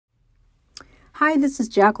Hi, this is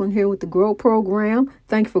Jacqueline here with the Grow Program.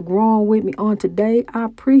 Thank you for growing with me on today. I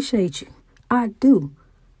appreciate you. I do.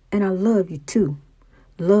 And I love you too.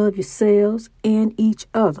 Love yourselves and each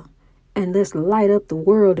other. And let's light up the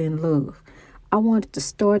world in love. I wanted to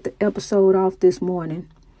start the episode off this morning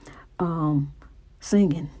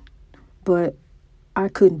singing, but I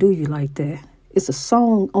couldn't do you like that. It's a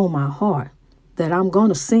song on my heart that I'm going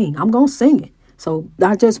to sing. I'm going to sing it. So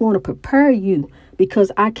I just want to prepare you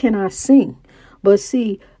because I cannot sing. But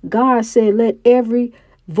see, God said, let every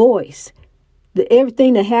voice,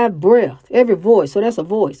 everything that have breath, every voice. So that's a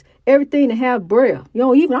voice. Everything that have breath. I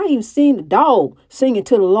even seen the dog singing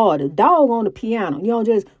to the Lord. The dog on the piano.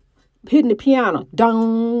 Just hitting the piano.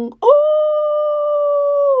 Dong,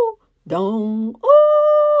 oh, dong,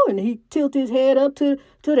 oh. And he tilt his head up to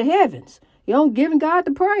the heavens. Giving God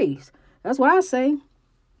the praise. That's what I say.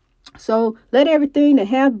 So let everything that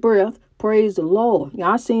have breath praise the Lord.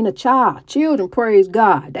 I seen children praise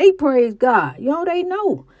God. They praise God. They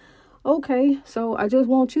know. Okay, so I just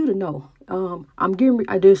want you to know. I'm getting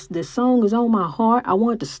this song is on my heart. I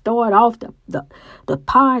wanted to start off the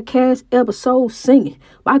podcast episode singing,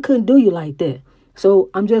 but I couldn't do you like that.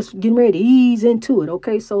 So I'm just getting ready to ease into it.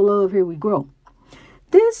 Okay, so love, here we grow.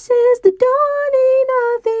 This is the dawning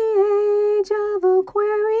of the age of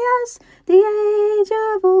Aquarius, the age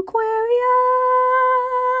of Aquarius.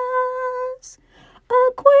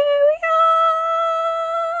 Aquarius,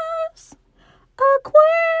 Aquarius.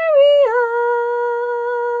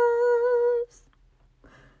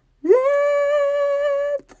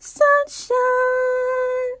 Let the sun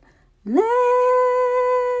shine,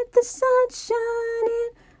 let the sun shine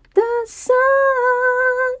in, the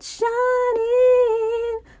sun shine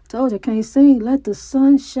in. Told you I can't sing. Let the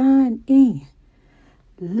sun shine in.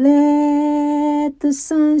 Let the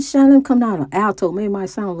sun shine. Let me come down to alto. Maybe it might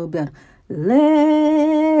sound a little better.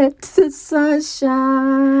 Let the sun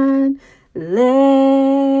shine.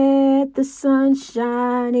 Let the sun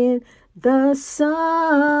shine in. The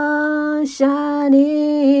sun shine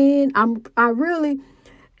in.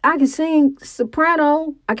 I can sing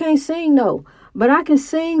soprano. I can't sing though, but I can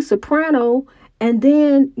sing soprano. And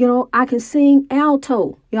then, I can sing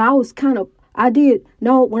alto. When I was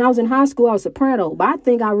in high school, I was soprano, but I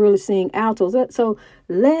think I really sing alto. So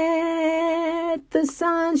let the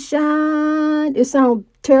sun shine. It sounds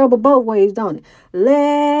terrible both ways, don't it?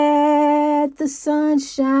 Let the sun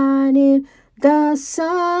shine in. The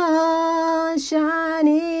sun shine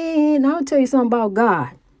in. I'll tell you something about God.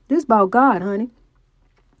 This is about God, honey.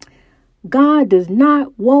 God does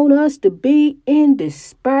not want us to be in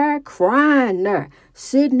despair, crying there,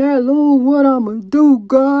 sitting there, Lord, what I'm going to do,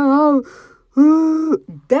 God?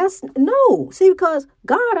 Because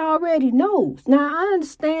God already knows. Now, I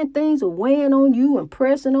understand things are weighing on you and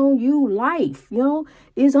pressing on you. Life,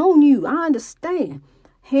 is on you. I understand.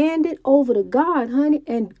 Hand it over to God, honey,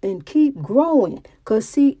 and keep growing. Because,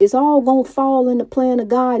 see, it's all going to fall in the plan of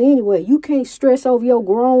God anyway. You can't stress over your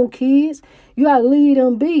grown kids. You got to leave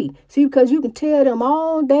them be. See, because you can tell them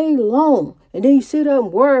all day long. And then you sit up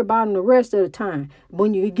and worry about them the rest of the time.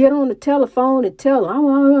 When you get on the telephone and tell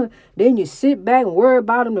them, then you sit back and worry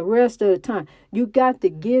about them the rest of the time. You got to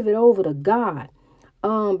give it over to God.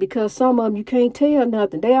 Because some of them you can't tell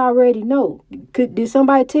nothing. They already know. Did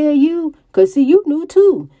somebody tell you? Because, see, you knew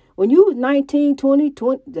too. When you was 19, 20,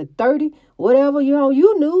 30, whatever,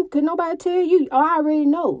 you knew. Could nobody tell you? I already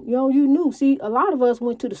know. You knew. See, a lot of us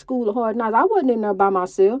went to the school of hard knocks. I wasn't in there by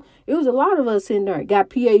myself. It was a lot of us in there. Got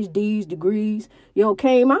PhDs, degrees,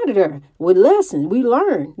 came out of there with lessons. We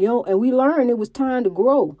learned, and we learned it was time to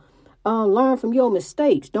grow. Learn from your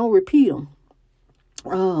mistakes. Don't repeat them.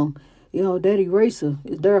 That eraser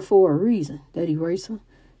is there for a reason. That eraser,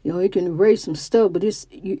 it can erase some stuff, but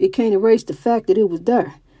it can't erase the fact that it was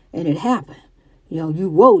there and it happened. You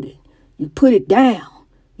wrote it. You put it down.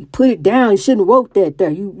 You put it down. You shouldn't have wrote that there.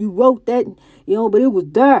 You wrote that, but it was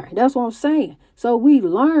there. That's what I'm saying. So we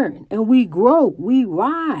learn and we grow. We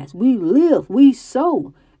rise. We live. We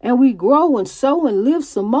sow. And we grow and sow and live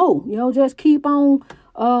some more. Just keep on,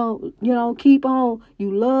 keep on.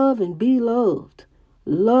 You love and be loved.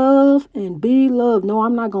 Love and be loved. No,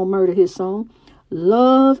 I'm not going to murder his song.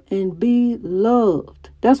 Love and be loved.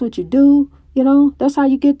 That's what you do. That's how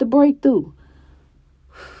you get the breakthrough.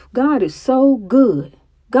 God is so good.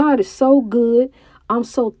 God is so good. I'm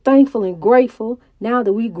so thankful and grateful now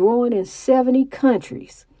that we're growing in 70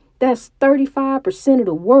 countries. That's 35% of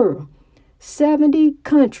the world. 70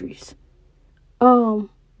 countries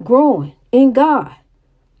growing in God.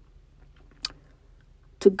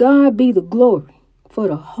 To God be the glory for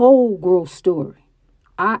the whole growth story.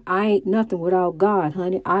 I ain't nothing without God,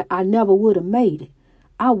 honey. I never would have made it.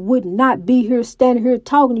 I would not be here standing here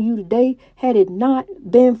talking to you today had it not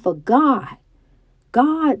been for God.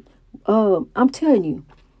 God, I'm telling you,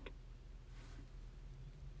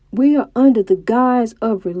 we are under the guise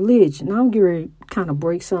of religion. I'm going to kind of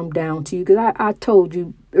break something down to you because I told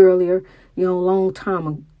you earlier, a long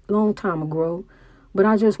time ago, but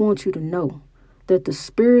I just want you to know that the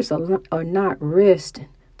spirits are not resting.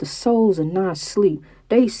 The souls are not asleep.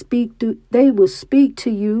 They will speak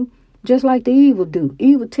to you just like the evil do.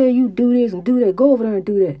 Evil tell you do this and do that. Go over there and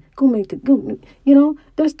do that.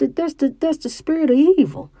 That's the spirit of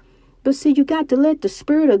evil. But see, you got to let the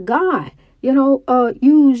spirit of God,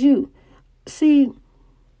 use you. See,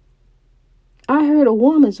 I heard a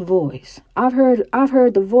woman's voice. I've heard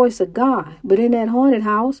the voice of God, but in that haunted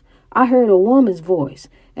house, I heard a woman's voice.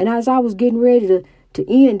 And as I was getting ready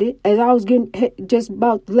to end it, as I was just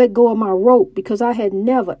about to let go of my rope, because I had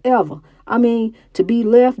never, ever, to be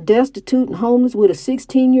left destitute and homeless with a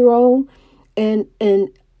 16-year-old, and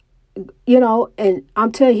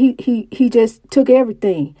I'm telling you, he just took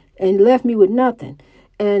everything and left me with nothing.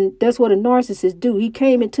 And that's what a narcissist do. He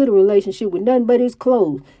came into the relationship with nothing but his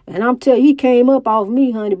clothes. And I'm telling you, he came up off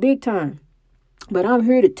me, honey, big time. But I'm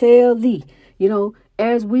here to tell thee,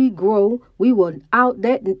 as we grow, we will out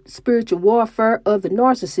that spiritual warfare of the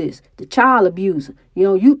narcissist, the child abuser.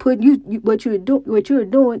 What you're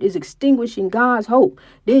doing is extinguishing God's hope.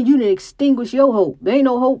 Then you didn't extinguish your hope. There ain't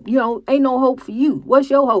no hope, ain't no hope for you. What's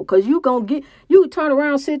your hope? Because you can turn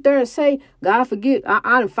around, sit there and say, God forgive,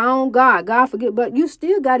 I done found God forgive. But you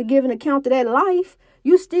still got to give an account of that life.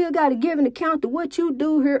 You still got to give an account of what you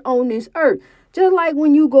do here on this earth. Just like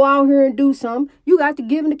when you go out here and do something, you got to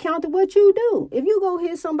give an account of what you do. If you go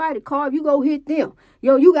hit somebody's car, if you go hit them,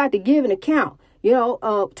 you got to give an account,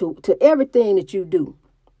 to everything that you do.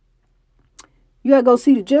 You got to go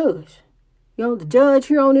see the judge, the judge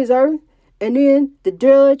here on this earth, and then the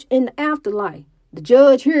judge in the afterlife. The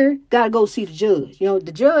judge here got to go see the judge.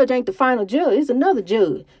 The judge ain't the final judge. It's another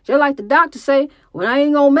judge. Just like the doctor say, well, I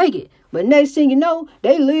ain't going to make it. But next thing you know,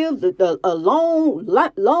 they lived a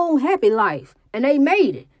long, happy life. And they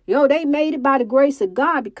made it. They made it by the grace of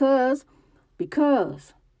God because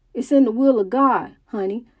it's in the will of God,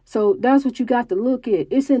 honey. So that's what you got to look at.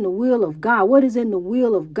 It's in the will of God. What is in the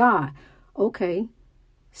will of God? Okay.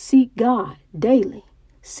 Seek God daily.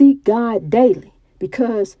 Seek God daily.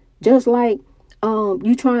 Because just like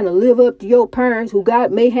you trying to live up to your parents who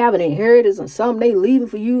may have an inheritance or something they leaving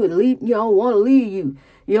for you and don't want to leave you.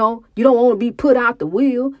 You don't want to be put out the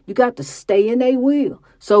will. You got to stay in their will.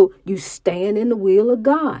 So you stand in the will of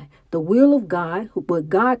God. The will of God, what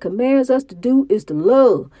God commands us to do is to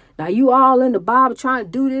love. Now you all in the Bible trying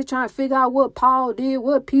to do this, trying to figure out what Paul did,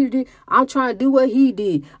 what Peter did. I'm trying to do what he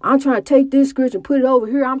did. I'm trying to take this scripture and put it over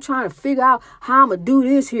here. I'm trying to figure out how I'm going to do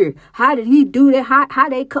this here. How did he do that? How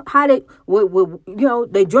they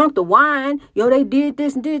drunk the wine. They did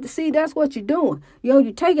this and did. See, that's what you're doing.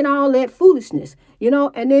 You're taking all that foolishness,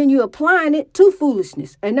 and then you're applying it to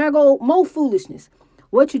foolishness. And there go more foolishness.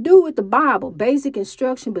 What you do with the Bible, basic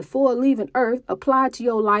instruction before leaving earth, apply to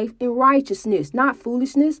your life in righteousness, not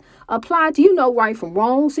foolishness. Apply to, right from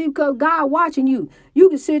wrong. See, because God watching you. You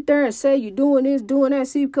can sit there and say you're doing this, doing that.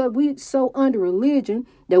 See, because we so under religion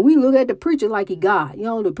that we look at the preacher like he God.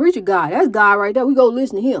 The preacher God, that's God right there. We go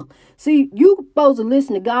listen to him. See, you supposed to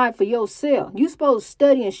listen to God for yourself. You supposed to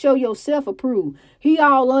study and show yourself approved. He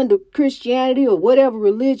all under Christianity or whatever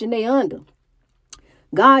religion they under.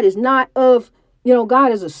 God is not of...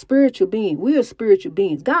 God is a spiritual being. We are spiritual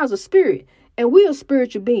beings. God's a spirit, and we are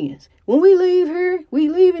spiritual beings. When we leave here, we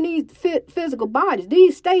leave in these physical bodies.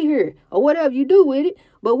 These stay here, or whatever you do with it,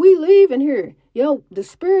 but we leaving here. The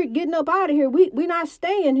spirit getting up out of here. We not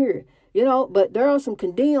staying here, but there are some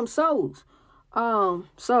condemned souls.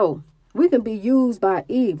 So we can be used by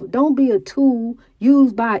evil. Don't be a tool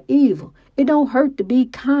used by evil. It don't hurt to be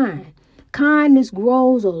kind. Kindness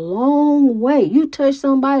grows a long way. You touch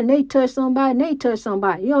somebody and they touch somebody and they touch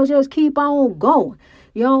somebody. Just keep on going.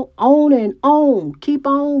 On and on. Keep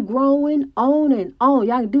on growing, on and on.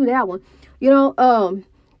 Y'all can do that one.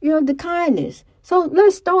 The kindness. So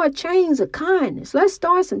let's start chains of kindness. Let's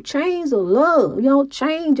start some chains of love.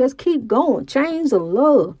 Just keep going. Chains of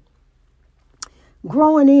love.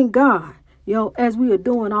 Growing in God. As we are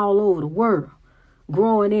doing all over the world.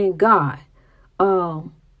 Growing in God.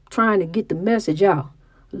 Trying to get the message out.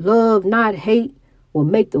 Love, not hate, will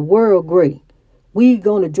make the world great. We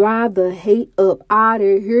gonna drive the hate up out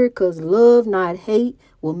of here because love, not hate,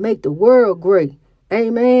 will make the world great.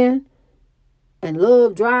 Amen. And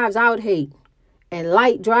love drives out hate. And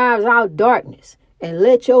light drives out darkness. And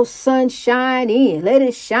let your sun shine in. Let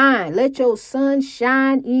it shine. Let your sun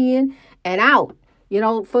shine in and out.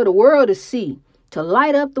 for the world to see, to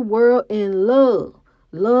light up the world in love.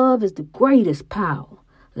 Love is the greatest power.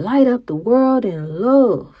 Light up the world in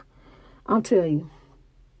love. I'm telling you,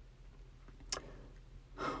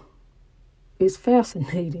 it's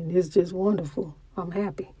fascinating. It's just wonderful. I'm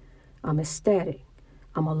happy. I'm ecstatic.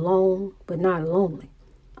 I'm alone, but not lonely.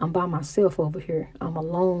 I'm by myself over here. I'm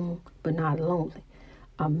alone, but not lonely.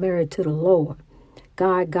 I'm married to the Lord.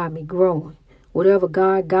 God got me growing. Whatever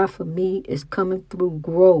God got for me is coming through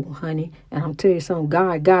grow, honey. And I'm telling you something,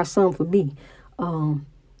 God got something for me.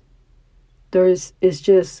 It's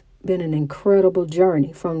just been an incredible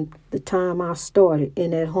journey from the time I started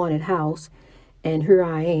in that haunted house. And here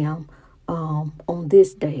I am on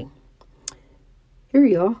this day. Here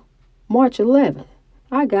you are, March 11th.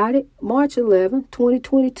 I got it, March 11th,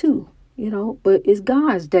 2022. But it's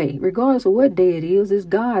God's day. Regardless of what day it is, it's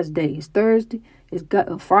God's day. It's Thursday,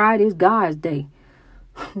 Friday, it's God's day.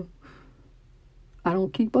 I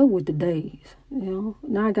don't keep up with the days. Now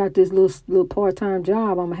I got this little part-time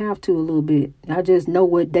job. I'm going to have to a little bit. I just know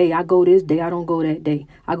what day. I go this day, I don't go that day.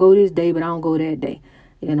 I go this day, but I don't go that day.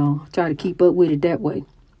 Try to keep up with it that way.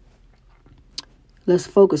 Let's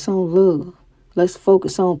focus on love. Let's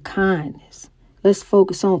focus on kindness. Let's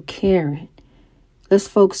focus on caring. Let's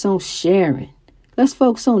focus on sharing. Let's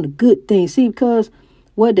focus on the good things. See, because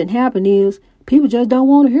what didn't happen is people just don't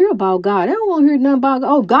want to hear about God. They don't want to hear nothing about,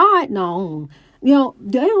 oh, God, no. They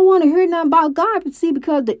don't want to hear nothing about God. But see,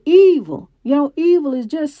 because the evil, evil is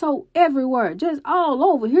just so everywhere, just all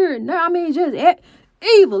over here. Now, just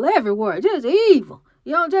evil everywhere, just evil.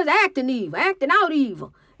 Just acting evil, acting out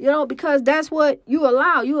evil. Because that's what you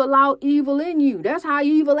allow. You allow evil in you. That's how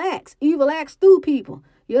evil acts. Evil acts through people.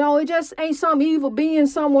 It just ain't some evil being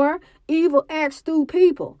somewhere. Evil acts through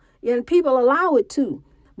people. And people allow it to.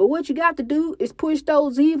 But what you got to do is push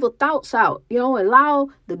those evil thoughts out. Allow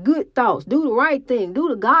the good thoughts. Do the right thing. Do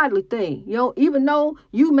the godly thing. Even though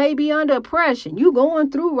you may be under oppression, you going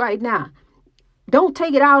through right now. Don't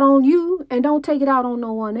take it out on you and don't take it out on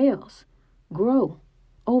no one else. Grow.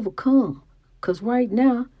 Overcome. Because right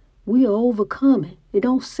now, we are overcoming. It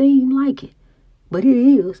don't seem like it, but it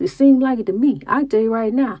is. It seems like it to me. I tell you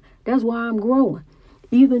right now, that's why I'm growing.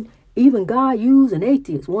 Even God used an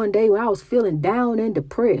atheist. One day when I was feeling down and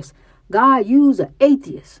depressed, God used an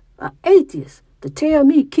atheist to tell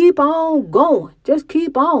me, keep on going. Just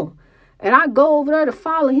keep on. And I go over there to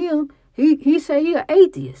follow him. He said he an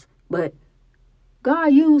atheist, but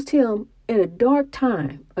God used him in a dark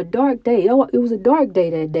time, a dark day. It was a dark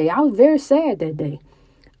day that day. I was very sad that day.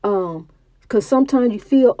 Because sometimes you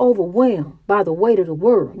feel overwhelmed by the weight of the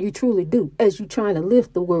world. You truly do, as you're trying to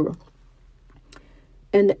lift the world.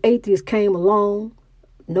 And the atheist came along.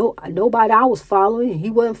 Nobody I was following, he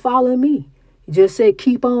wasn't following me. He just said,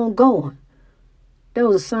 keep on going. That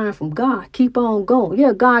was a sign from God. Keep on going.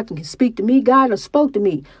 Yeah, God can speak to me. God has spoke to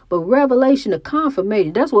me. But revelation of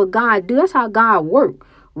confirmation, that's what God do. That's how God works.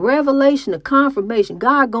 Revelation of confirmation.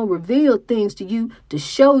 God gonna reveal things to you to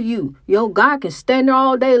show you. God can stand there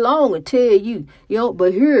all day long and tell you.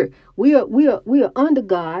 But here we are under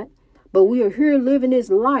God, but we are here living this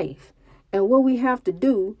life. And what we have to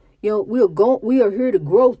do, we are here to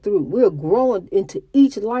grow through. We are growing into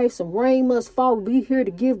each life. Some rain must fall. We're here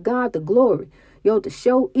to give God the glory. To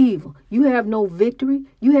show evil. You have no victory.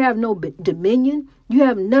 You have no dominion. You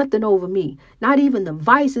have nothing over me. Not even the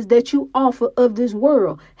vices that you offer of this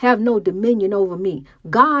world have no dominion over me.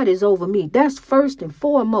 God is over me. That's first and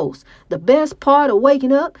foremost. The best part of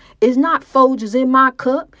waking up is not Folgers in my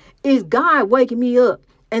cup. It's God waking me up.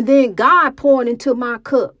 And then God pouring into my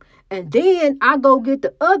cup. And then I go get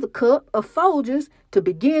the other cup of Folgers to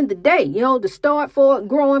begin the day. To start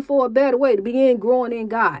growing for a better way. To begin growing in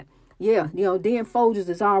God. Yeah, then Folgers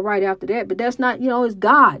is all right after that. But that's not, it's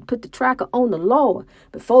God. Put the tracker on the Lord.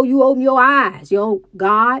 Before you open your eyes,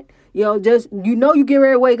 God, you get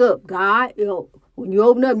ready to wake up. God, when you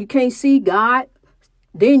open up, you can't see God.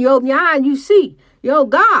 Then you open your eyes and you see,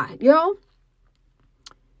 God,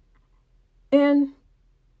 And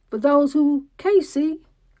for those who can't see,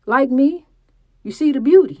 like me, you see the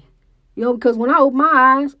beauty. Because when I open my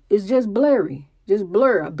eyes, it's just blurry. Just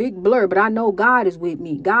blur, a big blur, but I know God is with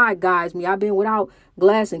me. God guides me. I've been without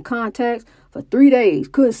glass and contacts for 3 days.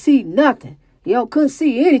 Couldn't see nothing. Couldn't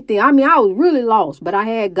see anything. I was really lost, but I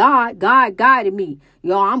had God. God guided me.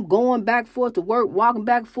 I'm going back and forth to work, walking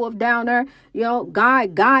back and forth down there.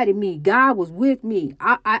 God guided me. God was with me.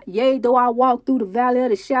 Yea, though I walk through the valley of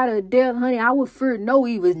the shadow of death, honey, I would fear no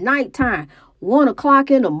evil. It's nighttime. 1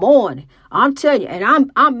 o'clock in the morning. I'm telling you,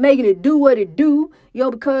 and I'm making it do what it do,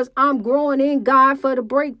 because I'm growing in God for the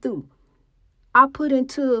breakthrough. I put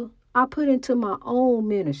into my own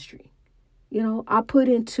ministry I put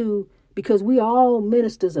into, because we are all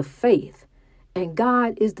ministers of faith, and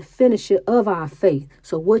God is the finisher of our faith.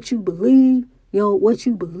 So what you believe,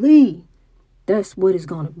 that's what it's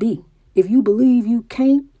going to be. If you believe you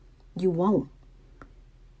can't, you won't.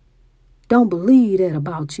 Don't believe that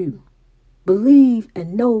about you. Believe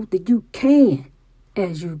and know that you can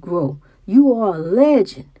as you grow. You are a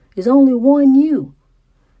legend. There's only one you.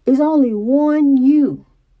 There's only one you.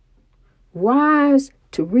 Rise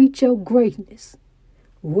to reach your greatness.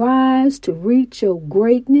 Rise to reach your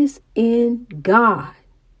greatness in God.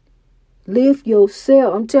 Lift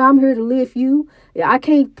yourself. I'm here to lift you. I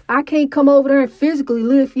can't come over there and physically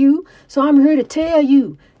lift you. So I'm here to tell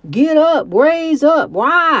you, get up, raise up,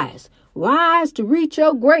 rise. Rise to reach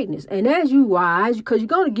your greatness. And as you rise, because you're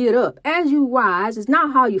going to get up. As you rise, it's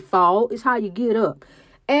not how you fall, it's how you get up.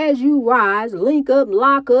 As you rise, link up,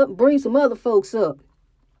 lock up, bring some other folks up.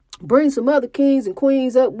 Bring some other kings and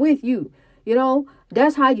queens up with you.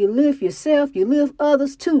 That's how you lift yourself. You lift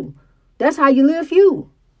others too. That's how you lift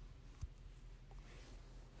you.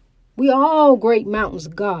 We are all great mountains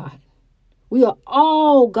of God. We are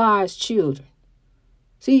all God's children.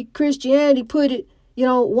 See, Christianity put it,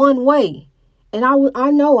 one way. And I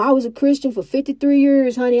know I was a Christian for 53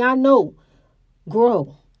 years, honey. I know.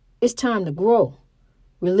 Grow. It's time to grow.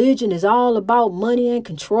 Religion is all about money and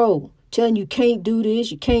control. Telling you can't do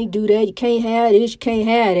this, you can't do that, you can't have this, you can't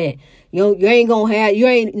have that. You ain't gonna have,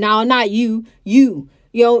 not you,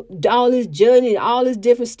 all this judging, all this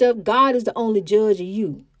different stuff. God is the only judge of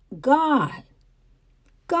you. God.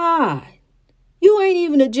 You ain't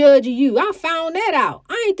even a judge of you. I found that out.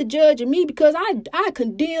 I ain't the judge of me because I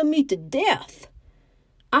condemned me to death.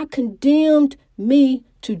 I condemned me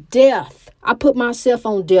to death. I put myself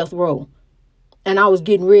on death row and I was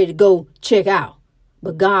getting ready to go check out.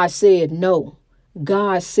 But God said no.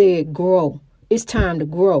 God said grow. It's time to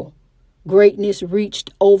grow. Greatness reached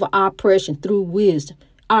over oppression through wisdom.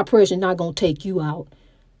 Oppression not going to take you out.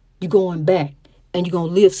 You're going back and you're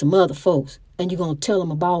going to live some other folks and you're going to tell them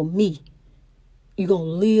about me. You're going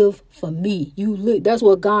to live for me. That's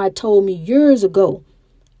what God told me years ago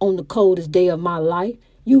on the coldest day of my life.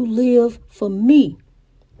 You live for me.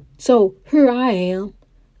 So here I am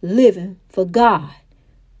living for God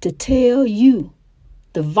to tell you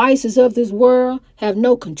the vices of this world have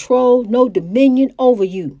no control, no dominion over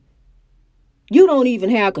you. You don't even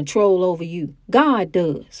have control over you. God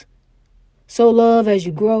does. So love as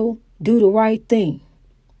you grow, do the right thing,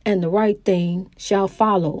 and the right thing shall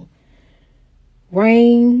follow.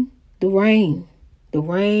 Rain, the rain. The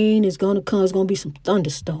rain is going to come. It's going to be some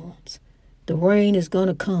thunderstorms. The rain is going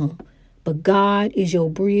to come. But God is your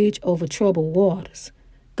bridge over troubled waters.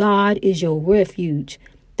 God is your refuge.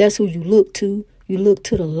 That's who you look to. You look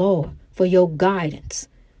to the Lord for your guidance.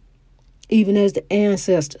 Even as the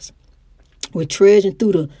ancestors were trudging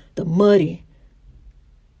through the muddy,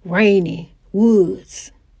 rainy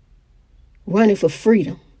woods, running for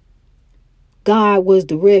freedom, God was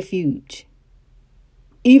the refuge.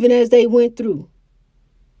 Even as they went through,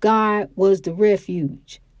 God was the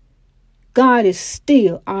refuge. God is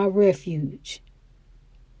still our refuge.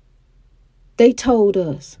 They told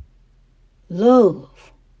us,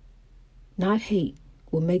 love, not hate,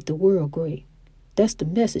 will make the world great. That's the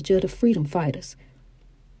message of the freedom fighters.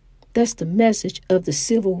 That's the message of the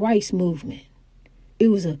civil rights movement. It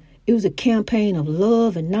was a campaign of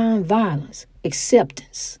love and nonviolence,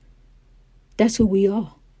 acceptance. That's who we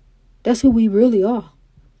are. That's who we really are.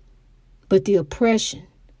 But the oppression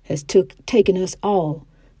has taken us all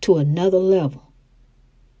to another level.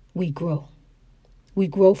 We grow. We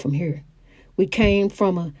grow from here. We came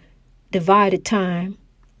from a divided time,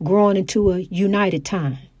 growing into a united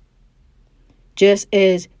time. Just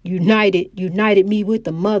as united me with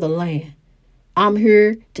the motherland, I'm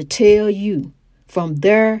here to tell you, from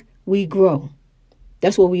there we grow.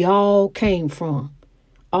 That's where we all came from.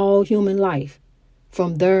 All human life.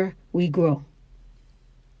 From there we grow.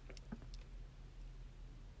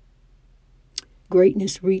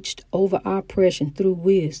 Greatness reached over oppression through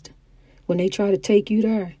wisdom. When they try to take you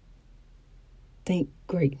there, think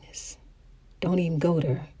greatness. Don't even go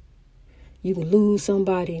there. You can lose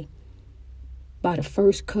somebody by the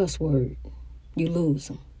first cuss word. You lose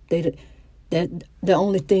them. The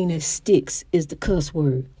only thing that sticks is the cuss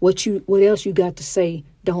word. What else you got to say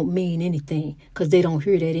don't mean anything, because they don't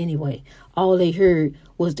hear that anyway. All they heard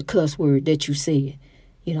was the cuss word that you said.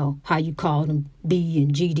 You know, how you called them B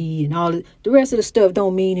and GD and all the rest of the stuff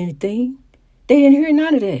don't mean anything. They didn't hear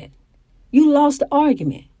none of that. You lost the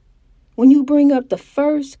argument. When you bring up the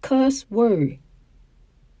first cuss word,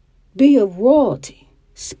 be of royalty.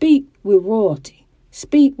 Speak with royalty.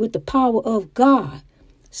 Speak with the power of God.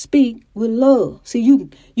 speak with love. See, you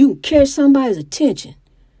can catch somebody's attention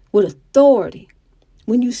with authority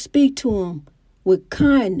when you speak to them with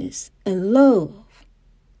kindness and love.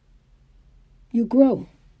 You grow.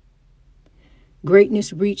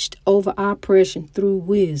 Greatness reached over oppression through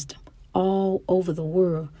wisdom all over the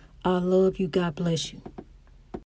world. I love you. God bless you.